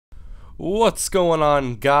What's going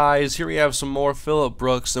on, guys? Here we have some more Phillip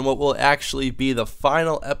Brooks and what will actually be the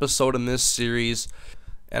final episode in this series.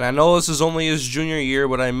 And I know this is only his junior year,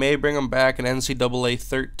 but I may bring him back in NCAA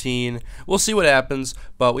 13. We'll see what happens,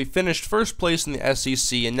 but we finished first place in the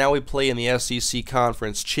SEC, and now we play in the SEC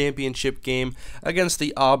Conference Championship game against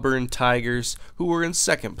the Auburn Tigers, who were in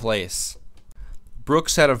second place.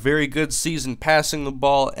 Brooks had a very good season passing the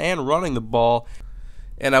ball and running the ball,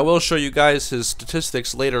 and I will show you guys his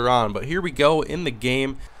statistics later on, but here we go in the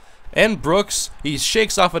game. And Brooks, he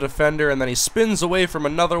shakes off a defender, and then he spins away from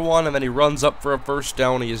another one, and then he runs up for a first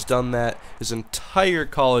down. He has done that his entire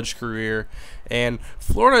college career. And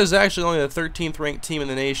Florida is actually only the 13th ranked team in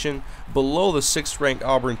the nation, below the 6th ranked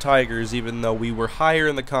Auburn Tigers, even though we were higher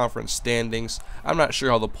in the conference standings. I'm not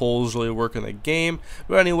sure how the polls really work in the game.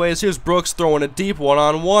 But anyways, here's Brooks throwing a deep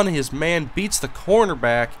one-on-one. His man beats the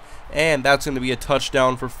cornerback, and that's going to be a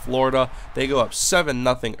touchdown for Florida. They go up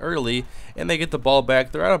 7-0 early, and they get the ball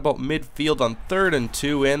back. They're at about midfield on 3rd and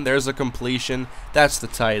 2, and there's a completion. That's the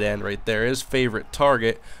tight end right there, his favorite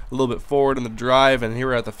target. A little bit forward in the drive, and here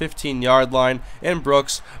we're at the 15-yard line, and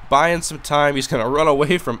Brooks buying some time. He's going to run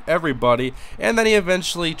away from everybody, and then he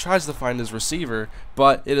eventually tries to find his receiver,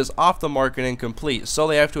 but it is off the mark and incomplete, so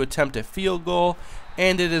they have to attempt a field goal,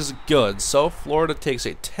 and it is good. So Florida takes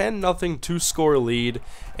a 10-0 two-score lead,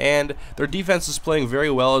 and their defense is playing very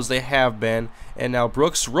well, as they have been. And now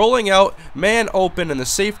Brooks rolling out, man open, and the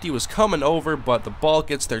safety was coming over, but the ball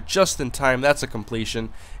gets there just in time. That's a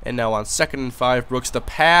completion. And now on 2nd and 5, Brooks the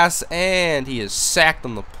pass, and he is sacked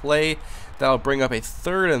on the play. That'll bring up a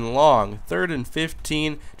 3rd and long, 3rd and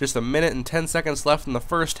 15, just a minute and 10 seconds left in the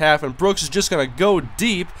first half, and Brooks is just going to go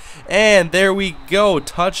deep, and there we go,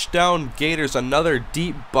 touchdown Gators, another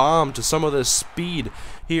deep bomb to some of the speed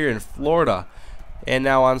here in Florida. And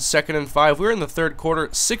now on 2nd and 5, we're in the third quarter,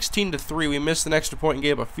 16-3, we missed an extra point and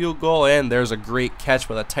gave up a field goal, and there's a great catch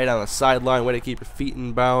by the tight end on the sideline, way to keep your feet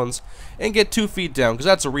in bounds, and get 2 feet down, because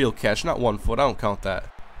that's a real catch, not 1 foot, I don't count that.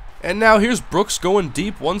 And now here's Brooks going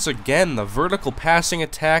deep once again. The vertical passing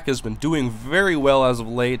attack has been doing very well as of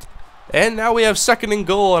late. And now we have 2nd and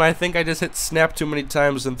goal, and I think I just hit snap too many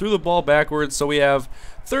times and threw the ball backwards, so we have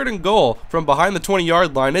 3rd and goal from behind the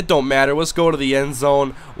 20-yard line. It don't matter. Let's go to the end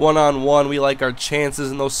zone. One-on-one. We like our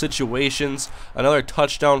chances in those situations. Another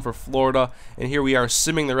touchdown for Florida, and here we are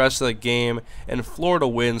simming the rest of the game, and Florida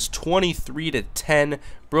wins 23-10.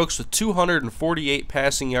 Brooks with 248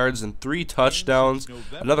 passing yards and 3 touchdowns.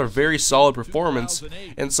 Another very solid performance.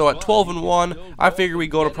 And so at 12-1, I figured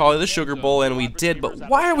we'd go to probably the Sugar Bowl, and we did. But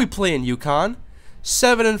why are we playing UConn?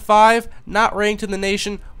 7-5, not ranked in the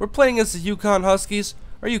nation. We're playing against the UConn Huskies.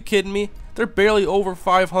 Are you kidding me? They're barely over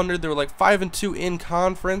 500. They're like 5-2 in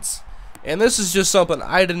conference. And this is just something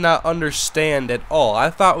I did not understand at all. I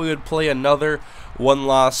thought we would play another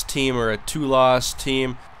 1-loss team or a 2-loss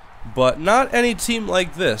team, but not any team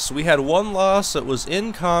like this. We had 1 loss that was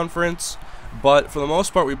in conference, but for the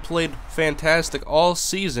most part we played fantastic all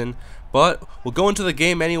season. But we'll go into the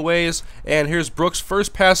game anyways, and here's Brooks'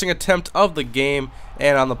 first passing attempt of the game,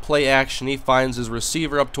 and on the play action he finds his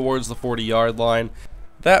receiver up towards the 40-yard line.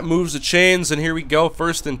 That moves the chains, and here we go,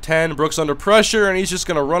 1st and 10. Brooks under pressure, and he's just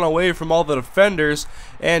going to run away from all the defenders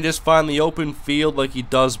and just find the open field like he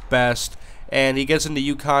does best. And he gets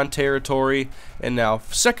into UConn territory, and now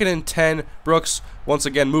 2nd and 10, Brooks once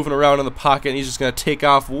again moving around in the pocket, and he's just going to take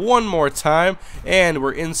off one more time, and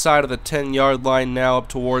we're inside of the 10-yard line now, up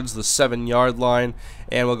towards the 7-yard line,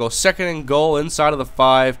 and we'll go 2nd and goal inside of the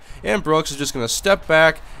 5, and Brooks is just going to step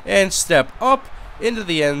back and step up into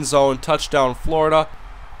the end zone. Touchdown Florida.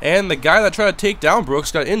 And the guy that tried to take down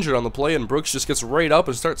Brooks got injured on the play, and Brooks just gets right up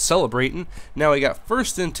and starts celebrating. Now we got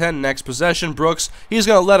 1st and 10 next possession. Brooks, he's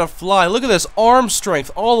going to let it fly. Look at this arm strength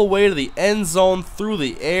all the way to the end zone through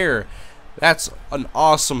the air. That's an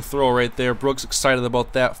awesome throw right there. Brooks excited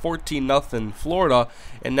about that. 14-0 Florida.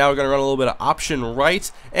 And now we're going to run a little bit of option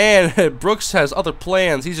right. And Brooks has other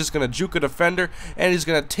plans. He's just going to juke a defender, and he's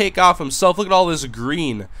going to take off himself. Look at all this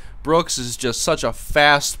green. Brooks is just such a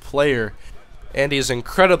fast player, and he's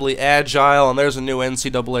incredibly agile, and there's a new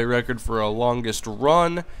NCAA record for a longest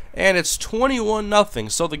run, and it's 21-0.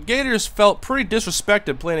 So the Gators felt pretty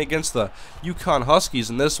disrespected playing against the UConn Huskies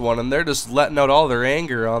in this one, and they're just letting out all their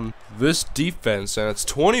anger on this defense, and it's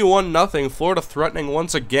 21-0. Florida threatening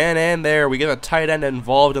once again, and there we get a tight end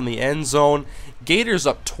involved in the end zone. Gators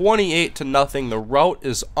up 28-0. The route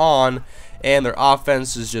is on, and their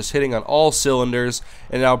offense is just hitting on all cylinders.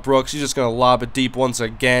 And now Brooks, he's just going to lob it deep once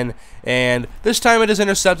again, and this time it is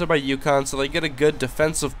intercepted by UConn, so they get a good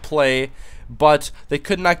defensive play. but they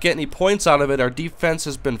could not get any points out of it. Our defense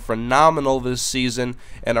has been phenomenal this season,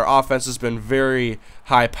 and our offense has been very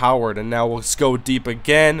high-powered. And now let's go deep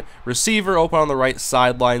again. Receiver open on the right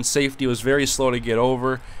sideline. Safety was very slow to get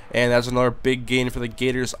over. And that's another big gain for the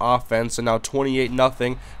Gators offense. And now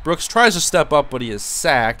 28-0. Brooks tries to step up, but he is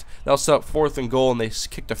sacked. They'll set up 4th and goal, and they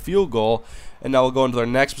kicked a field goal. And now we'll go into their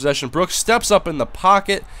next possession. Brooks steps up in the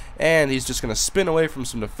pocket, and he's just going to spin away from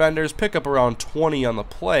some defenders, pick up around 20 on the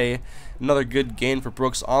play. Another good gain for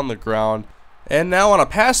Brooks on the ground. And now on a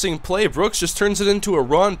passing play, Brooks just turns it into a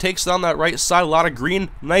run, takes down that right side, a lot of green,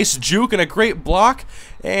 nice juke and a great block,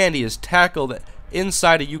 and he is tackled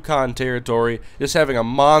inside of UConn territory, just having a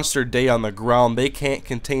monster day on the ground. They can't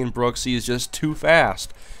contain Brooks, he is just too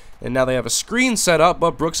fast. And now they have a screen set up,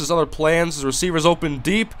 but Brooks has other plans. His receivers open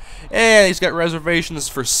deep, and he's got reservations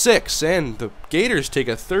for 6. And the Gators take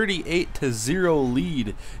a 38-0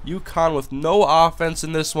 lead. UConn with no offense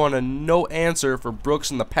in this one and no answer for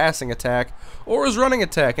Brooks in the passing attack or his running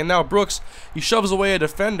attack. And now Brooks, he shoves away a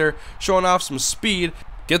defender, showing off some speed.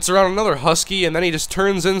 Gets around another Husky, and then he just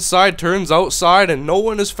turns inside, turns outside, and no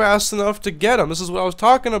one is fast enough to get him. This is what I was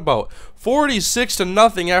talking about.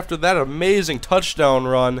 46-0 after that amazing touchdown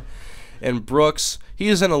run. And Brooks, he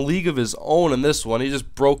is in a league of his own in this one. He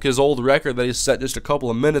just broke his old record that he set just a couple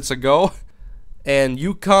of minutes ago. And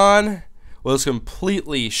UConn was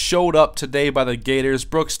completely showed up today by the Gators.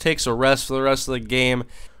 Brooks takes a rest for the rest of the game.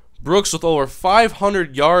 Brooks with over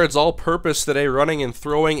 500 yards all-purpose today, running and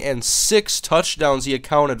throwing, and 6 touchdowns he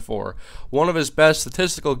accounted for. One of his best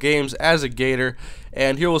statistical games as a Gator.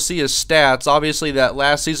 And here we'll see his stats. Obviously, that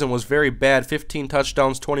last season was very bad. 15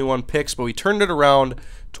 touchdowns, 21 picks, but we turned it around.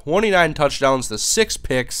 29 touchdowns to 6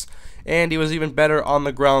 picks, and he was even better on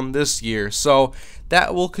the ground this year. So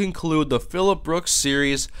that will conclude the Phillip Brooks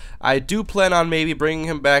series. I do plan on maybe bringing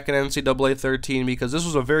him back in NCAA 13 because this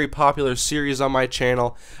was a very popular series on my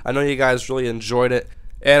channel. I know you guys really enjoyed it,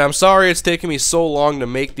 and I'm sorry it's taken me so long to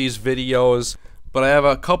make these videos. But I have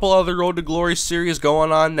a couple other Road to Glory series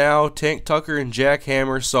going on now, Tank Tucker and Jack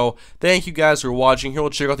Hammer. So thank you guys for watching. Here we'll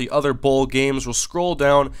check out the other bowl games. We'll scroll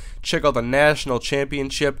down, check out the National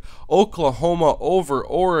Championship, Oklahoma over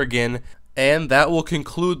Oregon. And that will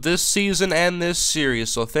conclude this season and this series.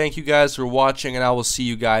 So thank you guys for watching, and I will see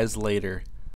you guys later.